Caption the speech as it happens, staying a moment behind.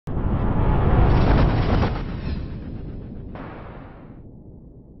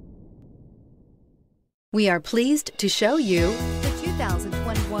We are pleased to show you the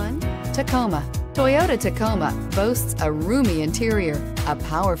 2021 Tacoma. Toyota Tacoma boasts a roomy interior, a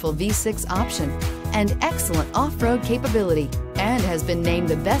powerful V6 option, and excellent off-road capability, and has been named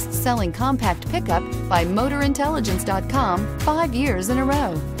the best-selling compact pickup by MotorIntelligence.com 5 years in a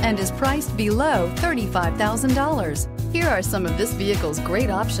row, and is priced below $35,000. Here are some of this vehicle's great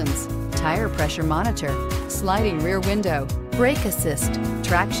options: tire pressure monitor, sliding rear window, brake assist,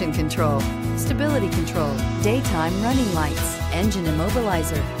 traction control, stability control, daytime running lights, engine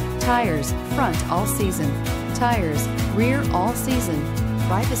immobilizer, tires front all season, tires rear all season,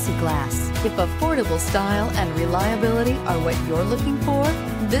 privacy glass. If affordable style and reliability are what you're looking for,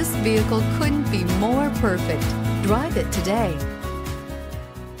 this vehicle couldn't be more perfect. Drive it today.